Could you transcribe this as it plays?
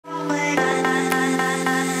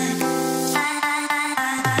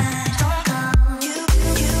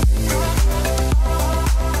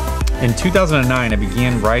2009, I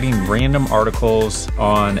began writing random articles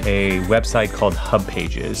on a website called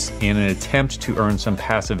Hubpages in an attempt to earn some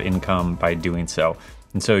passive income by doing so.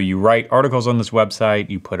 And so you write articles on this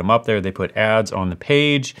website, you put them up there, they put ads on the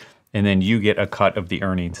page, and then you get a cut of the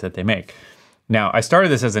earnings that they make. Now, I started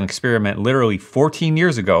this as an experiment literally 14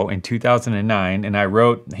 years ago in 2009, and I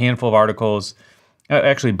wrote a handful of articles,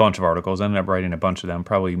 actually a bunch of articles. I ended up writing a bunch of them,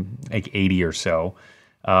 probably like 80 or so,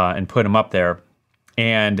 and put them up there.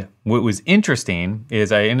 And what was interesting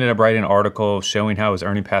is I ended up writing an article showing how I was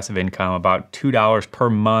earning passive income, about $2 per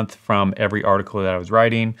month from every article that I was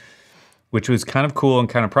writing, which was kind of cool and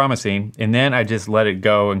kind of promising. And then I just let it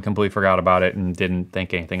go and completely forgot about it and didn't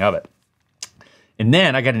think anything of it. And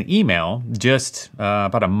then I got an email just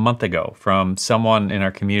about a month ago from someone in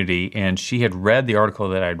our community, and she had read the article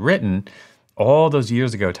that I'd written all those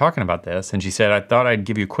years ago talking about this. And she said, I thought I'd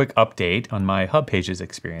give you a quick update on my Hubpages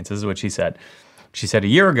experience. This is what she said. She said, a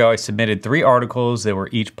year ago, I submitted 3 articles that were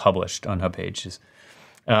each published on Hubpages.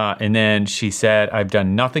 And then she said, I've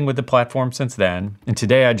done nothing with the platform since then. And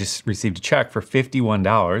today I just received a check for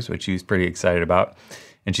 $51, which she was pretty excited about.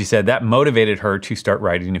 And she said that motivated her to start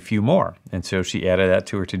writing a few more. And so she added that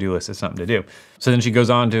to her to-do list as something to do. So then she goes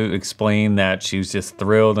on to explain that she was just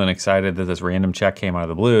thrilled and excited that this random check came out of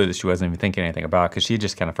the blue that she wasn't even thinking anything about because she had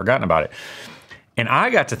just kind of forgotten about it. And I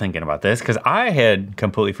got to thinking about this because I had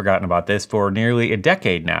completely forgotten about this for nearly a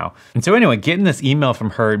decade now. And so anyway, getting this email from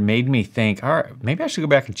her made me think, all right, maybe I should go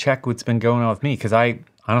back and check what's been going on with me because I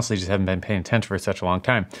honestly just haven't been paying attention for such a long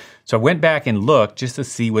time. So I went back and looked just to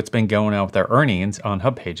see what's been going on with our earnings on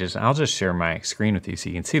Hubpages. And I'll just share my screen with you so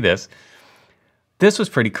you can see this. This was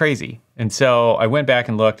pretty crazy. And so I went back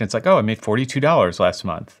and looked and it's like, oh, I made $42 last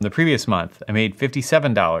month. The previous month, I made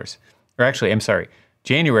 $57. Or actually, I'm sorry.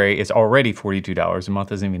 January is already $42. The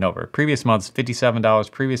month isn't even over. Previous month's $57.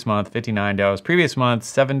 Previous month, $59. Previous month,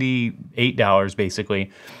 $78 basically.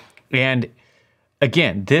 And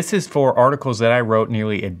again, this is for articles that I wrote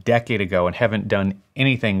nearly a decade ago and haven't done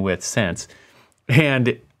anything with since.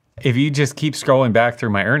 And if you just keep scrolling back through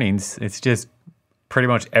my earnings, it's just pretty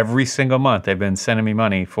much every single month they've been sending me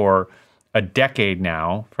money for a decade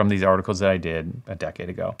now from these articles that I did a decade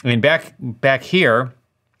ago. I mean, back here,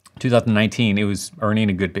 2019, it was earning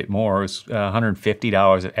a good bit more. It was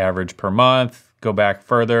 $150 at average per month. Go back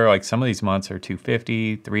further, like some of these months are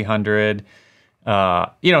 $250,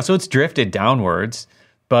 $300. So it's drifted downwards.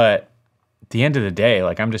 But at the end of the day,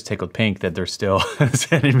 like I'm just tickled pink that they're still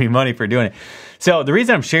sending me money for doing it. So the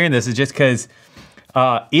reason I'm sharing this is just because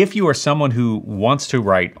if you are someone who wants to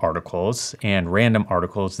write articles and random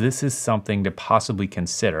articles, this is something to possibly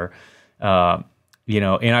consider.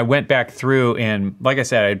 And I went back through and like I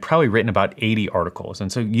said, I'd probably written about 80 articles. And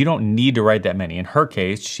so you don't need to write that many. In her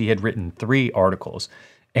case, she had written 3 articles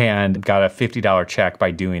and got a $50 check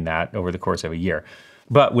by doing that over the course of a year.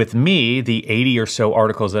 But with me, the 80 or so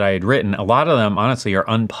articles that I had written, a lot of them honestly are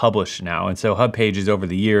unpublished now. And so Hubpages over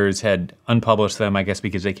the years had unpublished them, I guess,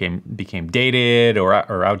 because they became dated or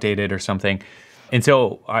outdated or something. And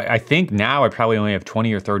so I think now I probably only have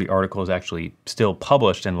 20 or 30 articles actually still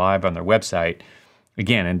published and live on their website.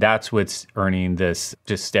 Again, and that's what's earning this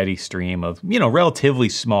just steady stream of, relatively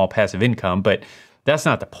small passive income, but that's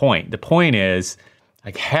not the point. The point is,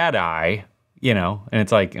 like, had I, and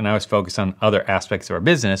it's like, and I was focused on other aspects of our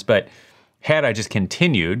business, but had I just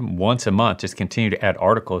continued once a month, just continue to add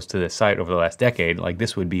articles to the site over the last decade, like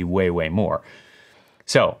this would be way, way more.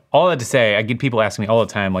 So all that to say, I get people asking me all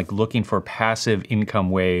the time, like looking for passive income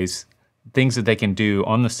ways, things that they can do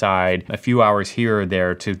on the side, a few hours here or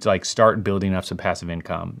there to like start building up some passive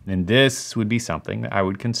income. And this would be something that I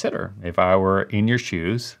would consider if I were in your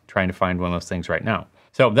shoes trying to find one of those things right now.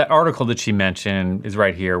 So that article that she mentioned is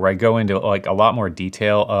right here where I go into like a lot more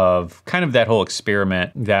detail of kind of that whole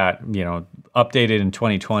experiment that, updated in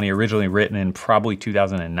 2020, originally written in probably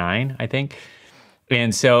 2009, I think.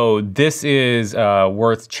 And so this is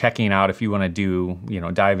worth checking out if you want to do,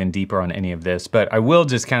 dive in deeper on any of this. But I will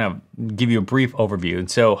just kind of give you a brief overview. And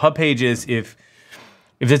so Hubpages, if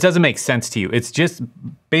this doesn't make sense to you, it's just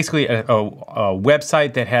basically a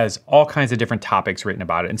website that has all kinds of different topics written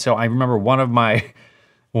about it. And so I remember one of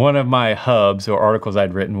my hubs or articles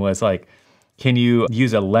I'd written was like, can you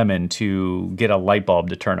use a lemon to get a light bulb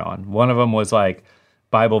to turn on? One of them was like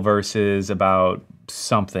Bible verses about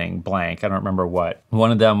something blank. I don't remember what.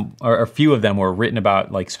 One of them, or a few of them, were written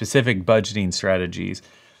about like specific budgeting strategies.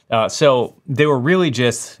 So they were really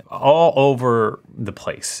just all over the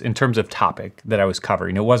place in terms of topic that I was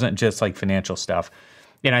covering. It wasn't just like financial stuff.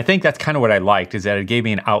 And I think that's kind of what I liked, is that it gave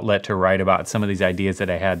me an outlet to write about some of these ideas that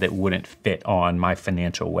I had that wouldn't fit on my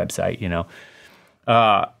financial website,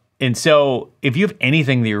 And so if you have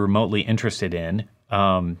anything that you're remotely interested in,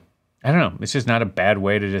 I don't know, it's just not a bad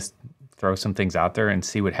way to just throw some things out there and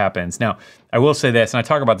see what happens. Now, I will say this, and I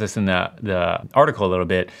talk about this in the article a little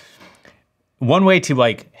bit. One way to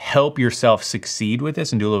like help yourself succeed with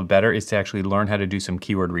this and do a little better is to actually learn how to do some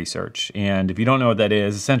keyword research. And if you don't know what that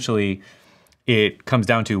is, essentially it comes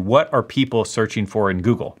down to what are people searching for in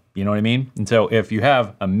Google? You know what I mean? And so if you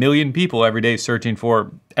have 1 million people every day searching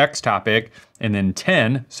for X topic and then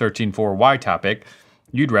 10 searching for Y topic,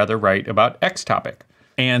 you'd rather write about X topic.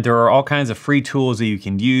 And there are all kinds of free tools that you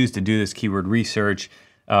can use to do this keyword research,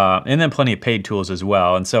 and then plenty of paid tools as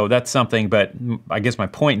well. And so that's something, but I guess my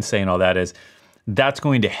point in saying all that is that's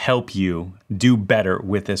going to help you do better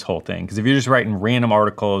with this whole thing. Because if you're just writing random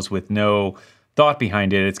articles with no thought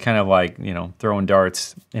behind it, it's kind of like, you know, throwing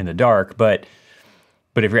darts in the dark. But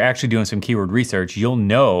if you're actually doing some keyword research, you'll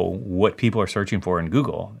know what people are searching for in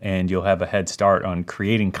Google, and you'll have a head start on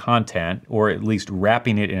creating content, or at least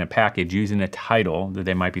wrapping it in a package using a title that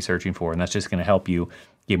they might be searching for. And that's just gonna help you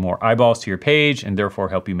get more eyeballs to your page and therefore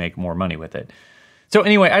help you make more money with it. So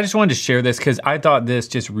anyway, I just wanted to share this because I thought this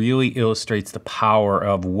just really illustrates the power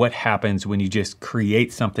of what happens when you just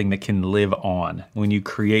create something that can live on. When you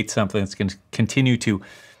create something that's gonna continue to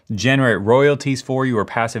generate royalties for you or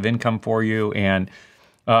passive income for you, and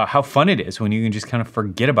how fun it is when you can just kind of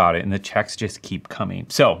forget about it and the checks just keep coming.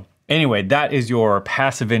 So anyway, that is your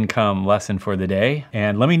passive income lesson for the day.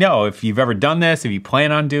 And let me know if you've ever done this, if you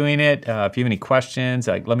plan on doing it, if you have any questions,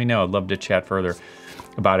 let me know. I'd love to chat further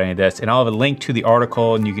about any of this. And I'll have a link to the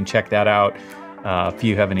article and you can check that out if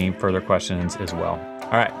you have any further questions as well.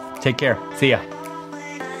 All right, take care. See ya.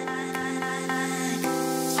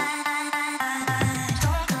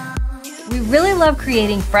 We really love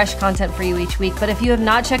creating fresh content for you each week, but if you have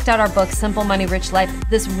not checked out our book, Simple Money, Rich Life,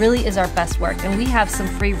 this really is our best work, and we have some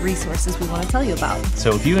free resources we want to tell you about.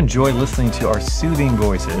 So if you enjoy listening to our soothing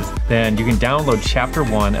voices, then you can download chapter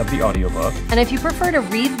 1 of the audiobook. And if you prefer to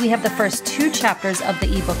read, we have the first 2 chapters of the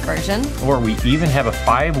ebook version. Or we even have a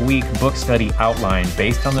 5-week book study outline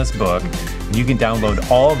based on this book. And you can download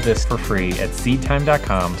all of this for free at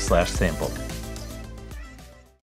seedtime.com/sample.